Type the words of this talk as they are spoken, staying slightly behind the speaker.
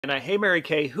And hey, Mary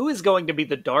Kay, who is going to be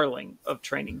the darling of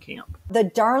training camp? The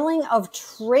darling of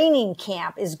training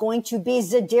camp is going to be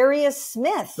Za'Darius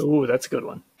Smith. Ooh, that's a good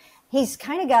one. He's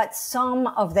kind of got some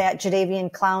of that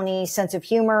Jadeveon Clowney sense of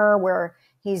humor where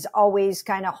he's always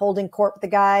kind of holding court with the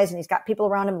guys and he's got people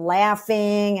around him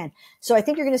laughing. And so I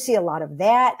think you're going to see a lot of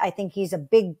that. I think he's a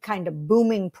big kind of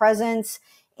booming presence.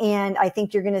 And I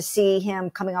think you're going to see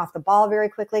him coming off the ball very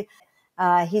quickly.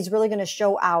 He's really going to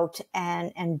show out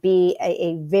and be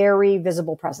a very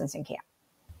visible presence in camp.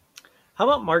 How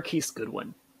about Marquise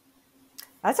Goodwin?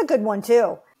 That's a good one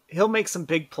too. He'll make some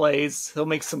big plays. He'll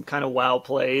make some kind of wow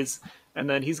plays. And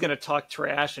then he's going to talk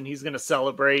trash and he's going to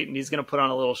celebrate and he's going to put on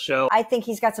a little show. I think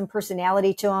he's got some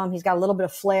personality to him. He's got a little bit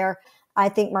of flair. I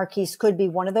think Marquise could be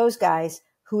one of those guys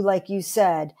who, like you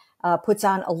said, puts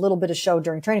on a little bit of show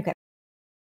during training camp.